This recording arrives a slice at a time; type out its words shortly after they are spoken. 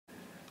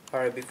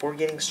Alright, before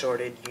getting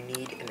started, you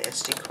need an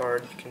SD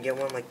card. You can get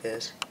one like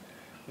this.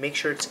 Make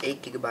sure it's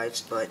 8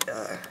 gigabytes, but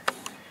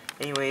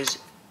anyways,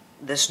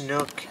 this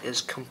Nook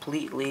is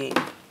completely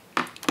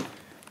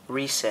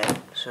reset.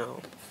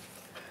 So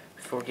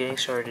before getting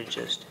started,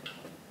 just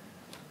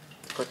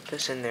put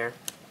this in there,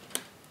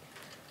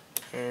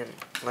 and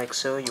like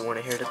so. You want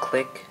to hear the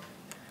click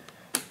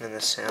and the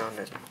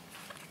sound.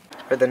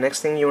 Or the next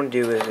thing you want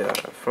to do is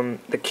from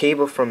the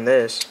cable from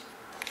this,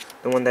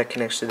 the one that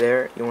connects to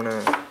there, you want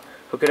to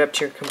hook it up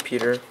to your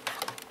computer,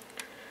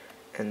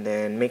 and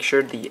then make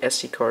sure the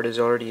SD card is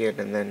already in,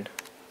 and then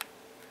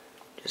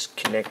just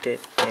connect it,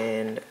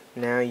 and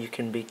now you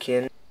can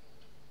begin.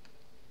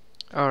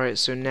 Alright,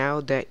 so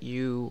now that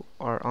you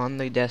are on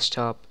the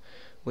desktop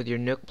with your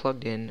Nook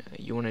plugged in,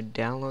 you want to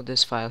download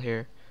this file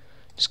here.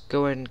 Just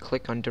go ahead and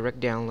click on direct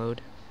download.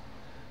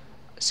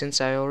 Since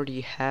I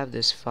already have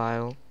this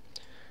file,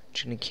 I'm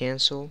just going to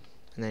cancel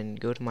and then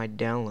go to my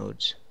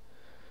downloads.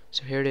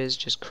 So here it is.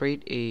 Just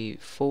create a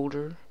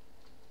folder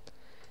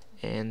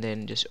and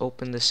then just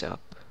open this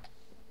up.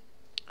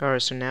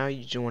 Alright, so now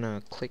you just want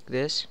to click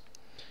this,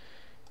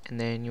 and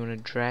then you want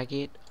to drag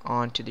it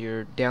onto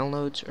your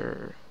downloads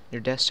or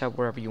your desktop,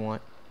 wherever you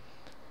want.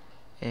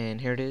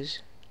 And here it is.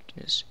 You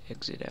can just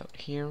exit out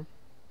here.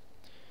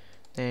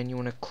 Then you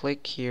want to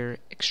click here,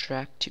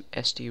 extract to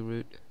SD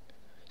root.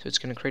 So it's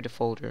going to create a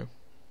folder.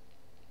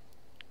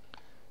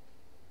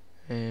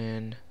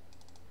 And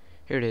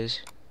here it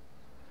is.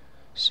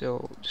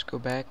 So just go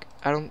back.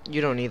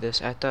 You don't need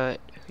this. I thought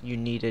you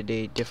needed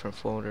a different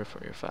folder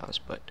for your files,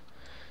 but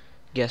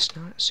guess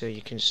not. So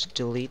you can just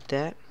delete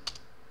that.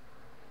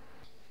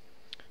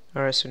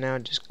 Alright, so now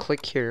just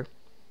click here.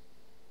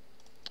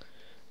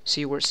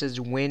 See where it says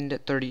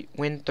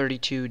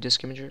Win32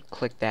 Disk Imager?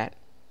 Click that.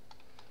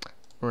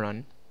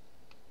 Run.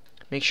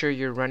 Make sure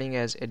you're running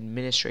as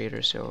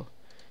administrator. So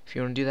if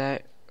you want to do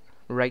that,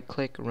 right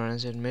click, run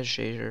as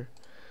administrator.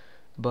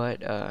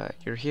 But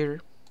you're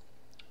here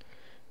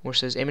where it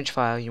says image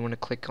file. You want to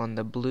click on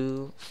the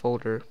blue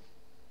folder,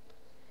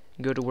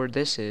 go to where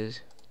this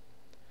is,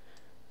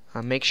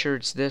 make sure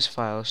it's this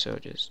file, so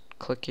just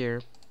click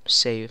here,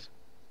 save.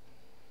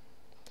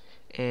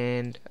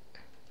 And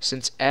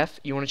since F,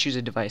 you want to choose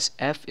a device.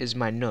 F is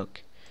my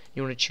Nook.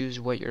 You want to choose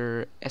what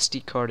your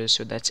SD card is,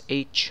 so that's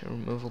H,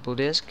 removable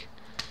disk.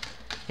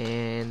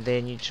 And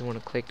then you just want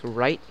to click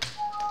write.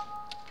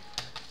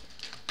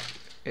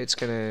 It's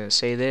gonna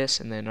say this,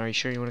 and then are you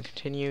sure you want to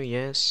continue?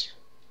 Yes.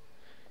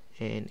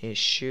 And it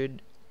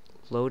should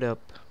load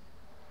up.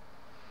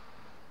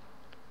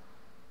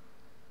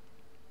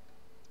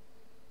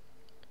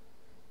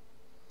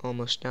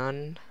 Almost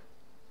done.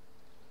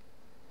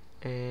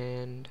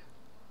 And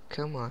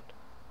come on.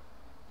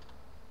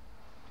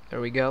 There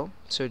we go.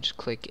 So just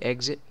click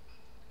exit.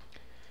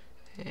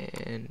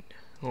 And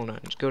hold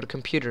on, just go to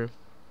computer.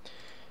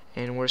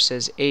 And where it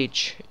says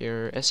H,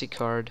 your SD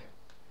card,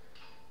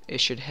 it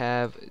should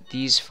have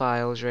these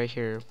files right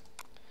here.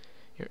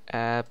 Your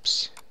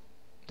apps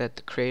that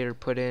the creator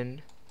put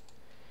in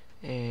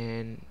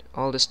and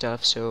all this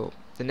stuff. So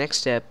the next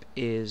step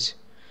is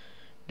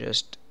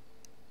just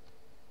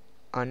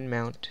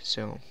unmount.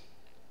 So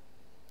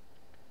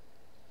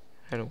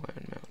how do I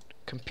unmount?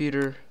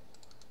 Computer.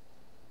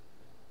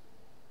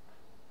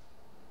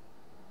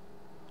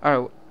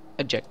 Alright,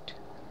 eject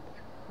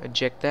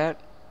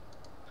that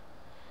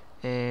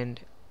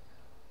and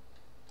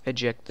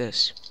eject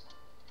this.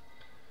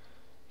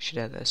 Should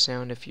have that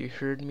sound if you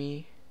heard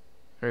me,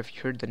 or if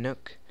you heard the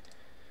Nook.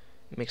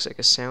 It makes like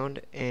a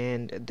sound.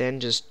 And then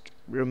just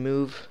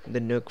remove the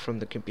Nook from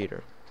the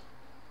computer.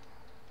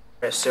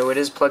 Alright, so it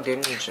is plugged in.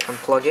 You just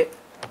unplug it.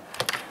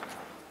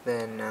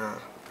 Then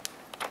now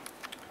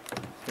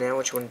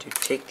what you want to do,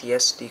 take the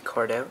SD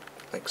card out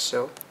like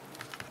so.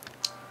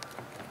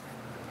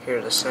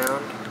 Hear the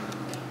sound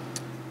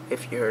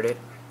if you heard it.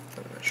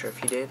 I'm not sure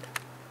if you did.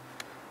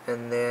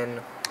 And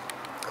then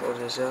close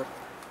this up.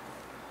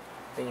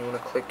 Then you want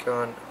to click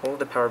on, hold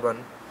the power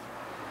button,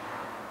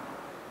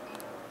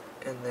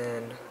 and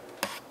then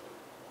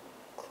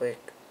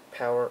click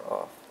power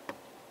off.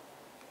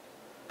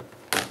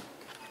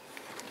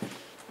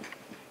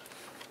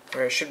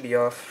 Alright, it should be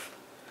off.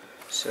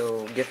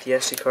 So get the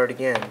SD card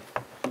again,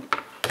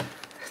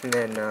 and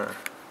then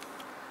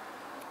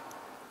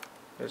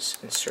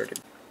just insert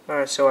it.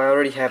 Alright, so I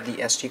already have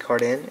the SD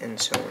card in, and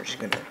so we're just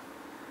gonna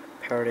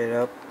power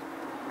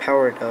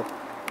it up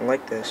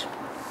like this,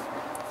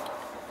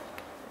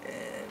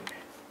 and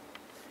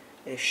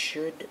it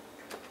should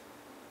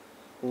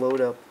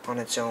load up on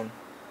its own.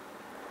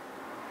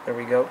 There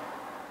we go.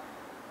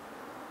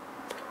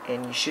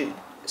 And you should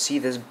see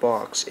this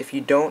box. If you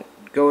don't,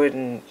 go ahead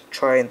and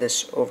try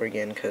this over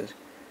again, because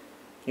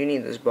you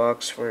need this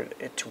box for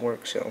it to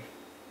work. So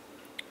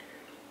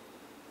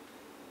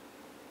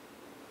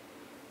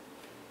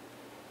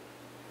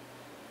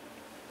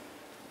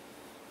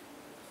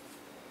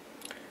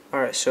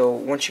alright, so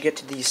once you get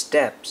to these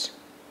steps,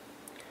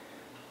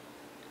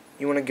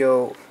 you want to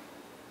go,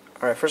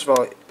 alright, first of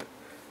all,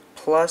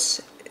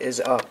 plus is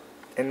up,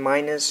 and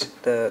minus,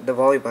 the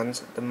volume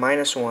buttons, the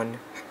 -1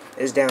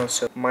 is down,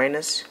 so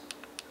minus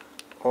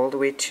all the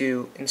way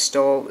to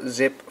install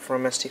zip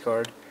from SD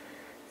card,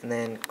 and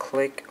then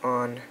click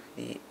on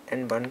the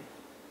N button,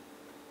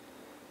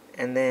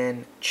 and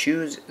then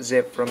choose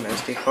zip from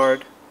SD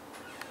card,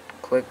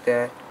 click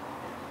that,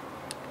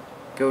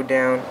 go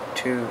down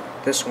to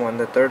this one,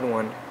 the third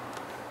one,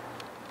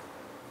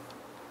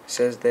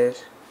 says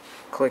this,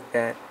 click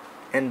that,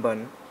 N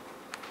button,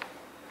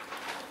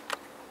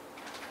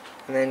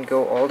 and then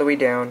go all the way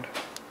down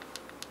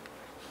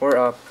or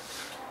up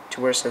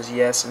to where it says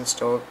yes,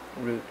 installed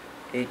root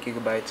 8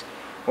 GB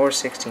or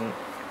 16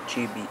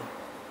 GB.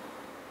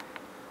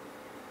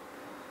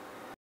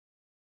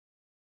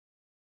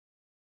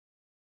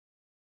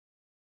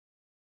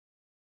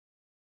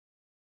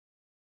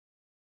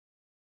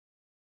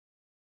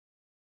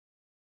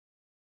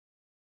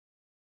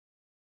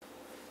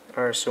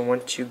 Alright, so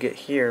once you get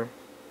here,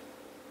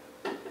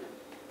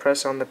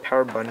 press on the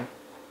power button.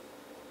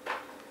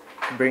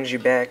 It brings you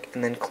back,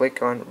 and then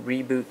click on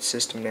Reboot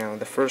System Now,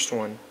 the first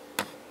one.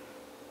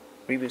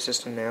 Reboot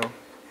System Now,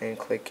 and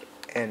click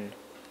N.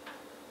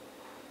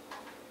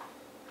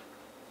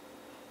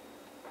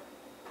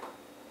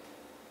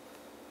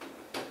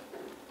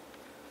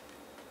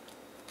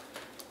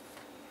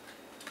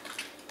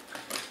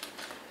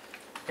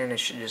 And it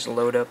should just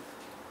load up.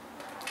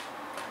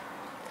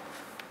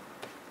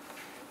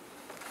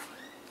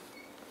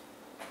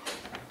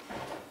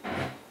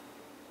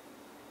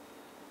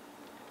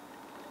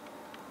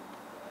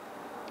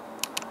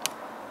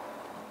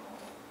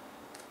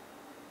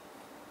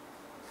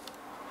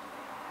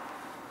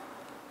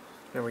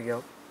 There we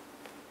go.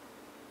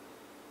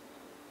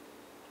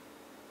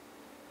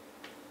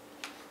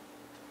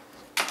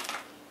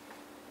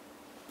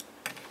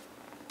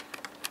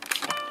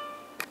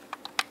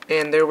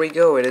 And there we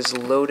go, it is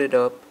loaded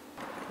up.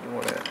 You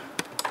wanna,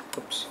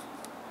 oops.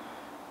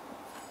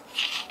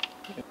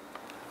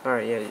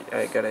 Alright, yeah,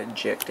 I gotta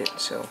eject it,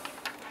 so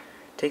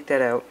take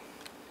that out,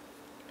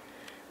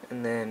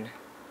 and then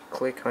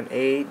click on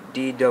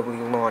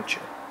ADW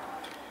Launcher,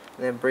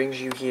 and that brings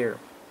you here.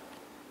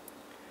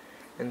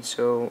 And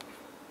so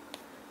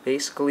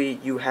basically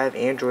you have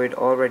Android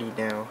already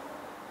now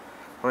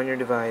on your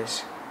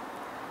device,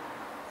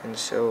 and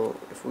so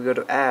if we go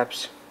to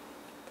apps,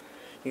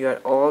 you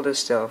got all the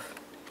stuff.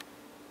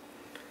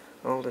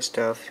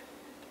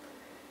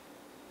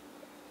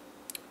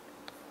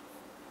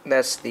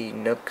 That's the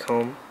Nook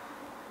home.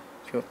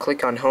 If you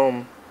click on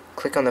home,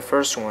 click on the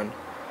first one,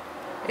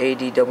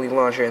 ADW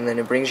Launcher, and then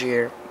it brings you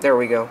here. There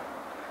we go.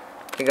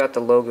 You got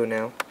the logo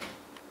now,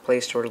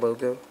 Play Store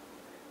logo.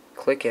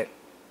 Click it,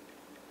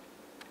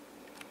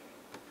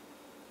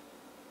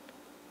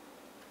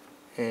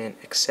 and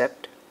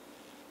accept,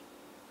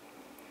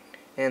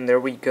 and there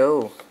we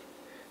go.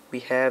 We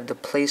have the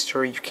Play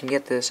Store. You can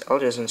get this. I'll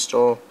just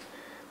install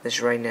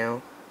this right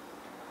now.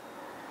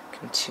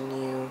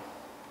 Continue,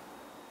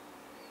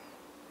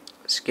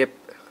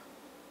 skip,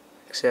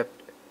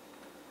 accept,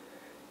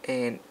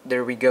 and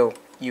there we go.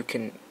 You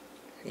can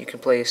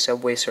play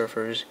Subway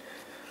Surfers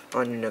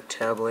on your Nook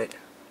tablet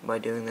by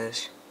doing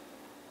this.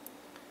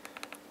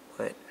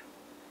 But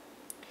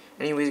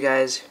anyways,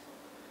 guys,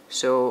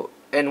 so,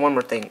 and one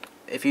more thing,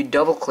 if you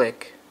double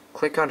click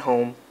on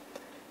home,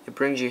 it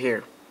brings you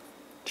here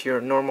to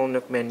your normal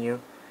Nook menu.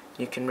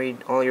 You can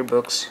read all your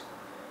books.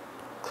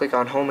 Click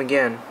on home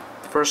again,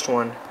 first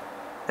one,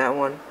 that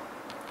one,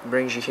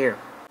 brings you here.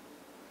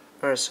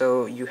 Alright,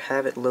 so you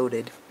have it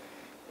loaded,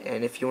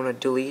 and if you want to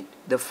delete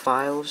the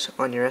files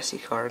on your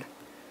SD card,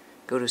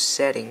 go to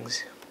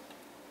Settings,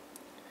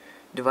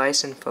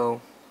 Device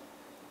Info,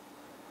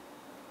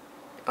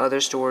 Other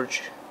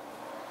Storage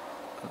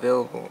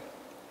Available.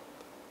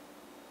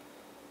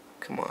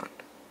 Come on.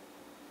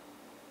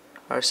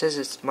 It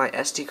says my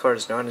SD card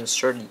is not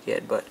inserted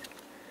yet, but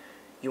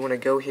you want to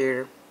go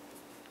here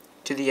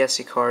to the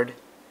SD card,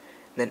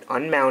 then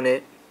unmount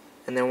it,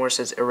 and then where it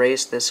says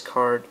erase this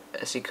card,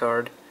 SD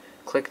card,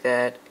 click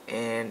that,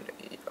 and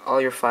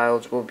all your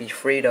files will be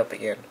freed up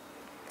again.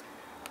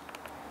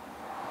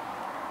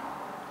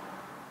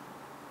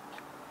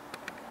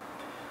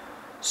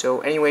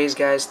 So anyways,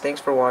 guys, thanks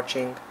for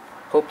watching.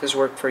 Hope this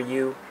worked for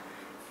you,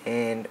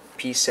 and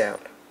peace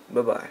out.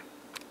 Bye bye.